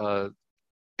Azure,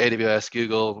 AWS,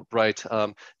 Google, right?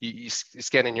 You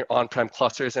scan in your on-prem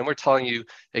clusters, and we're telling you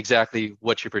exactly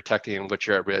what you're protecting and what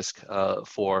you're at risk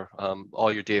for.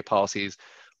 All your data policies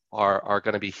are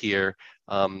going to be here.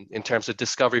 In terms of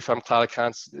discovery from cloud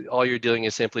accounts, all you're doing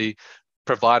is simply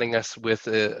providing us with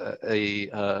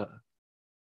a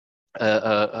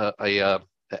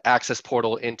access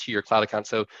portal into your cloud account.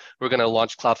 So we're going to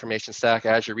launch CloudFormation Stack,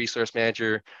 Azure Resource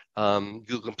Manager,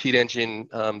 Google Compute Engine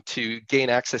to gain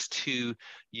access to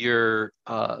your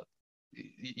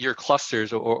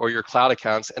clusters or your cloud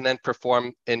accounts, and then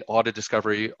perform an auto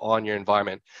discovery on your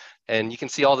environment. And you can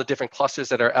see all the different clusters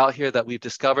that are out here that we've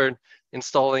discovered.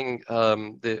 Installing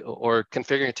or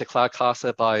configuring it to Cloud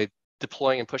Casa by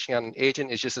deploying and pushing out an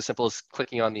agent is just as simple as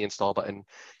clicking on the install button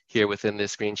here within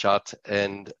this screenshot.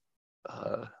 And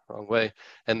wrong way.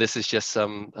 And this is just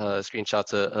some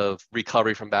screenshots of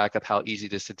recovery from backup, how easy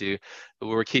it is to do.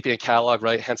 We're keeping a catalog,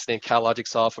 right? Hence the name CalLogic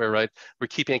software, right? We're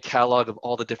keeping a catalog of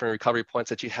all the different recovery points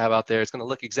that you have out there. It's going to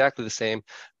look exactly the same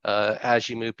as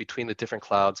you move between the different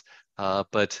clouds.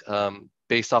 But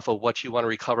based off of what you want to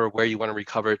recover, where you want to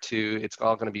recover it to, it's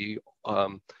all going to be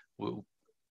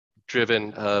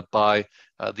driven by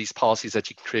these policies that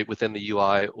you can create within the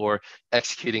UI or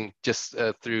executing just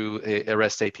through a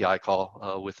REST API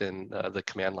call within the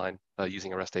command line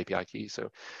using a REST API key.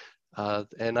 So,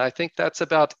 and I think that's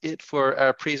about it for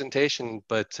our presentation.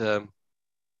 But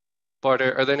Bart,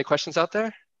 are there any questions out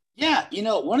there? Yeah,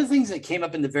 one of the things that came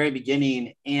up in the very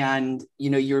beginning, and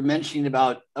you were mentioning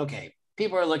about, okay,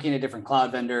 people are looking at different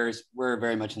cloud vendors. We're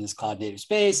very much in this cloud native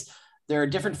space. there are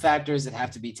different factors that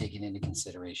have to be taken into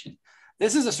consideration.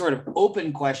 This is a sort of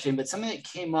open question, but something that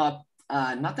came up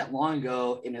not that long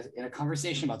ago in a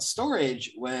conversation about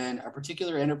storage when a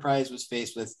particular enterprise was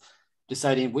faced with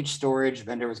deciding which storage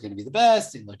vendor was going to be the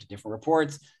best and looked at different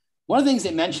reports. One of the things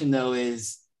they mentioned, though,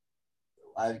 is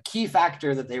a key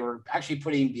factor that they were actually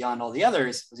putting beyond all the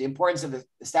others was the importance of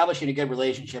establishing a good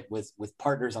relationship with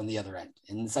partners on the other end,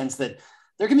 in the sense that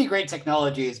there can be great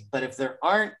technologies, but if there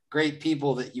aren't great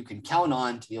people that you can count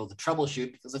on to be able to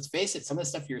troubleshoot, because let's face it, some of the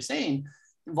stuff you're saying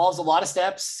involves a lot of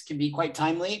steps, can be quite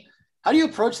timely. How do you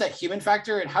approach that human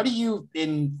factor, and how do you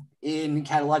in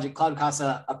Catalogic Cloud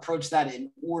Casa approach that in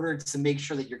order to make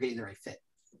sure that you're getting the right fit?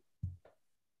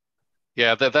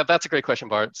 Yeah, that's a great question,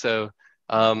 Bart. So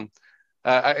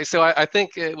I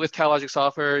think with Catalogic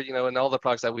software, and all the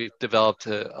products that we've developed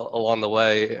along the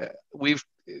way, we've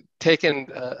taken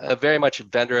a very much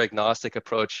vendor agnostic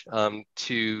approach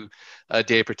to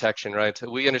data protection, right?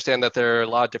 We understand that there are a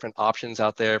lot of different options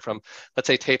out there, from, let's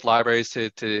say, tape libraries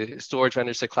to storage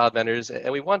vendors to cloud vendors.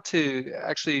 And we want to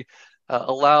actually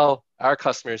allow our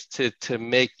customers to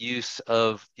make use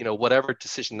of, whatever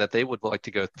decision that they would like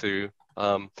to go through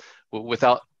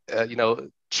without,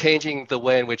 changing the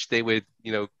way in which they would,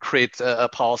 create a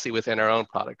policy within our own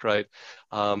product, right?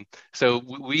 So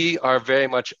we are very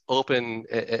much open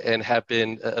and have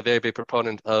been a very big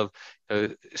proponent of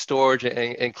storage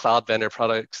and cloud vendor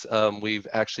products. We've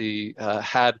actually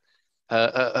had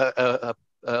a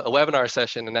webinar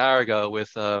session an hour ago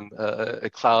with a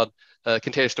cloud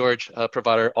container storage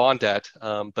provider on that,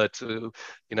 but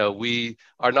we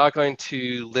are not going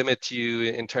to limit you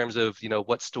in terms of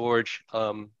what storage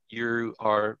you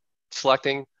are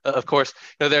selecting. Of course,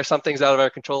 there are some things out of our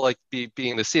control, like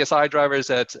being the CSI drivers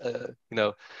that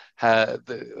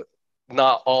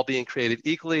not all being created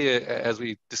equally, as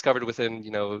we discovered within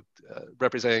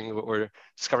representing or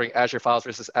discovering Azure files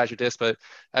versus Azure Disk. But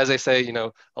as I say,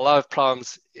 a lot of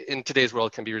problems in today's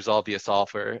world can be resolved via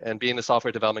software. And being the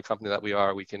software development company that we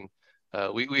are, we can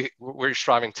we're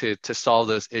striving to solve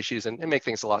those issues and make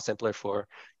things a lot simpler for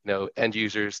end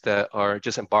users that are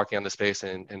just embarking on the space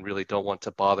and really don't want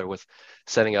to bother with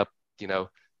setting up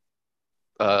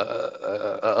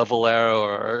a Valero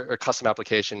or custom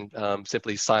application.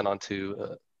 Simply sign on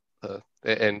to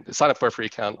and sign up for a free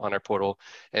account on our portal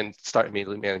and start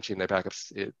immediately managing their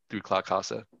backups through Cloud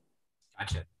Casa.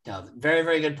 Gotcha. Yeah, very,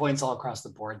 very good points all across the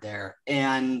board there.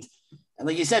 And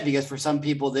like you said, because for some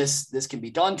people, this can be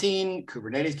daunting.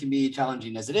 Kubernetes can be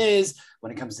challenging as it is.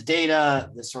 When it comes to data,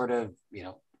 the sort of,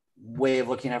 way of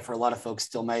looking at for a lot of folks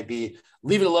still might be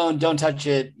leave it alone, don't touch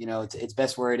it. It's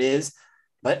best where it is.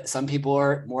 But some people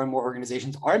more and more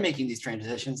organizations are making these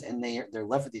transitions, and they're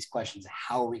left with these questions.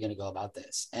 How are we going to go about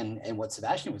this? And what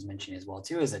Sebastian was mentioning as well,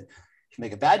 too, is that if you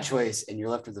make a bad choice and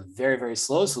you're left with a very, very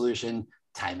slow solution,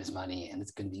 time is money, and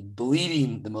it's going to be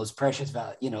bleeding the most precious,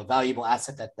 valuable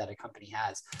asset that a company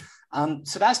has.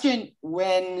 Sebastian,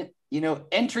 when,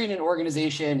 entering an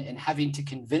organization and having to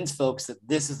convince folks that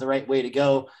this is the right way to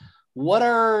go,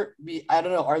 are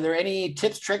there any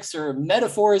tips, tricks, or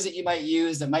metaphors that you might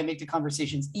use that might make the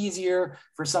conversations easier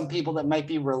for some people that might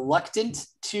be reluctant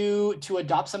to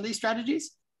adopt some of these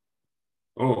strategies?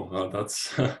 Oh,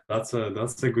 that's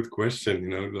a good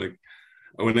question. Like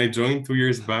when I joined 2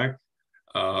 years back,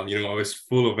 I was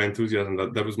full of enthusiasm.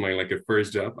 That was my a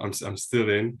first job. I'm still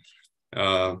in.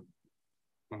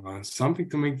 Something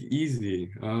to make it easy.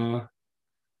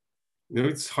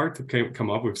 It's hard to come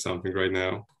up with something right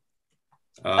now.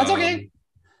 That's okay.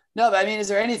 No, but is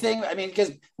there anything?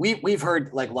 Because we've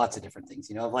heard lots of different things.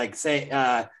 Say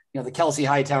the Kelsey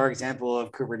Hightower example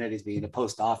of Kubernetes being a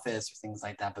post office or things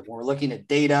like that. But when we're looking at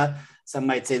data, some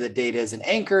might say that data is an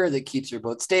anchor that keeps your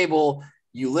boat stable.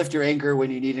 You lift your anchor when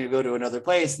you need to go to another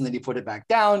place, and then you put it back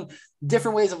down.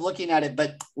 Different ways of looking at it.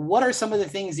 But what are some of the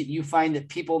things that you find that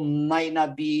people might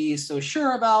not be so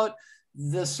sure about?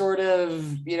 The sort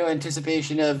of,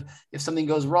 anticipation of, if something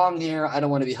goes wrong here, I don't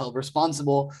want to be held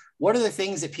responsible. What are the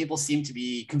things that people seem to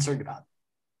be concerned about?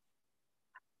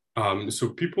 So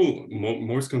people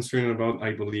most concerned about,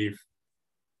 I believe,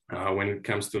 when it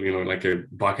comes to a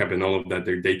backup and all of that,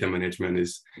 their data management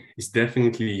is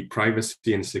definitely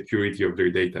privacy and security of their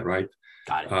data, right?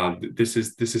 Got it. This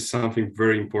is something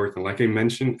very important. Like I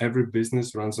mentioned, every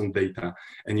business runs on data,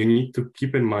 and you need to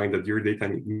keep in mind that your data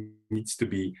needs to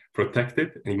be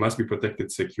protected, and it must be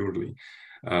protected securely.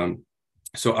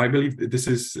 So I believe this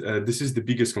is the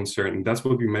biggest concern, and that's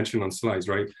what we mentioned on slides,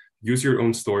 right? Use your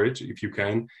own storage if you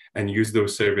can, and use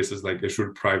those services like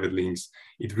Azure Private Links.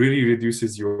 It really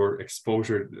reduces your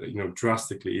exposure,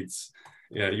 drastically.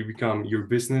 You become your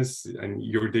business, and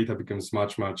your data becomes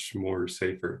much, much more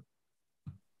safer.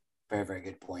 Very, very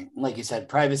good point. And like you said,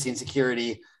 privacy and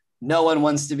security, no one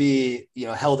wants to be,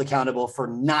 held accountable for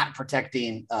not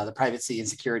protecting the privacy and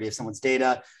security of someone's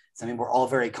data. It's something we're all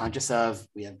very conscious of.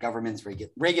 We have governments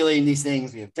regulating these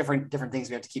things. We have different things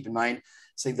we have to keep in mind.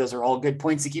 So I think those are all good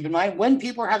points to keep in mind when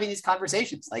people are having these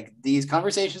conversations. Like, these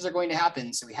conversations are going to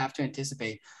happen, so we have to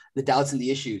anticipate the doubts and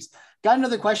the issues. Got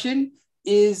another question.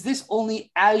 Is this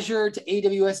only Azure to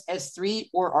AWS S3,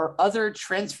 or are other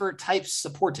transfer types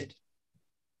supported?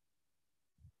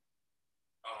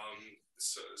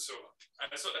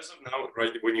 So as of now,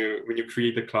 right, when you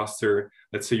create a cluster,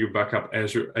 let's say you back up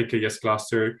Azure AKS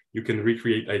cluster, you can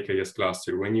recreate AKS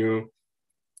cluster. When you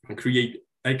create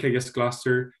AKS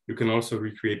cluster, you can also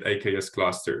recreate AKS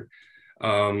cluster.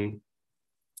 I'm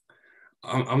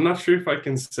not sure if I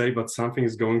can say, but something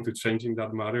is going to change in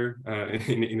that matter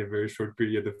in a very short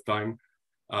period of time.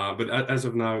 But as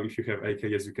of now, if you have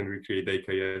AKS, you can recreate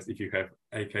AKS. If you have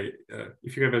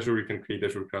Azure, you can create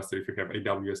Azure cluster. If you have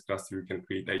AWS cluster, you can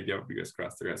create AWS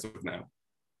cluster as of now.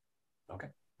 Okay.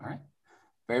 All right.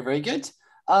 Very, very good.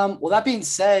 Well, that being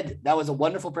said, that was a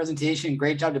wonderful presentation.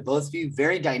 Great job to both of you.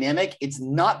 Very dynamic. It's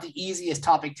not the easiest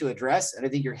topic to address, and I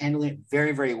think you're handling it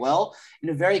very, very well in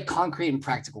a very concrete and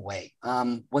practical way.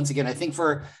 Once again, I think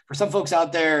for some folks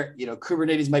out there,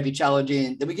 Kubernetes might be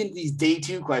challenging. Then we get into these day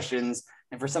 2 questions.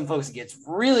 And for some folks, it gets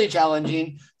really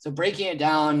challenging. So breaking it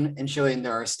down and showing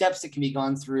there are steps that can be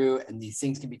gone through and these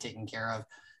things can be taken care of.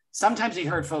 Sometimes we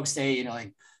heard folks say,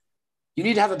 you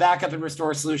need to have a backup and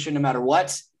restore solution no matter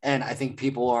what. And I think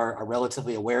people are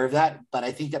relatively aware of that. But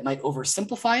I think that might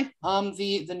oversimplify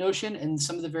the notion and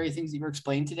some of the very things that you were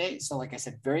explaining today. So like I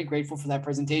said, very grateful for that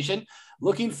presentation.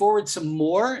 Looking forward to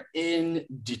more in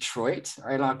Detroit,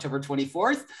 right, on October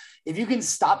 24th. If you can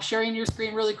stop sharing your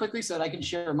screen really quickly so that I can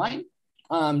share mine.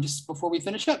 Just before we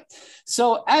finish up.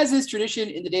 So as is tradition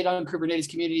in the Data on Kubernetes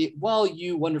community, while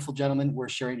you wonderful gentlemen were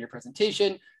sharing your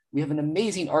presentation, we have an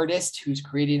amazing artist who's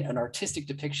creating an artistic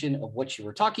depiction of what you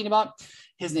were talking about.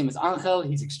 His name is Angel.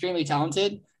 He's extremely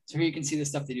talented. So here you can see the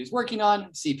stuff that he was working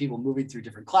on, see people moving through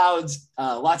different clouds,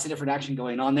 lots of different action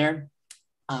going on there.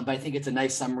 But I think it's a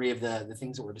nice summary of the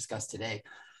things that were discussed today.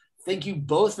 Thank you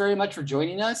both very much for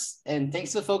joining us. And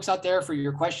thanks to the folks out there for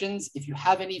your questions. If you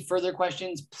have any further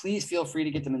questions, please feel free to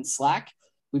get them in Slack.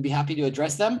 We'd be happy to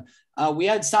address them. We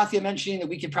had Satya mentioning that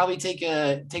we could probably take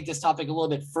this topic a little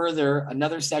bit further,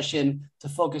 another session to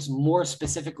focus more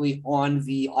specifically on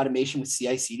the automation with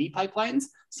CI/CD pipelines.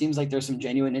 Seems like there's some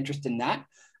genuine interest in that.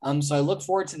 So I look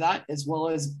forward to that, as well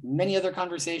as many other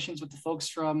conversations with the folks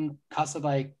from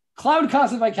Cloud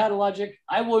Casa by Catalogic.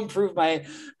 I will improve my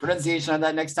pronunciation on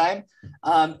that next time.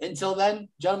 Until then,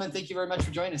 gentlemen, thank you very much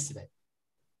for joining us today.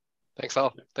 Thanks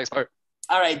all. Thanks, Bart.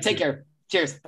 All right, take care. Cheers.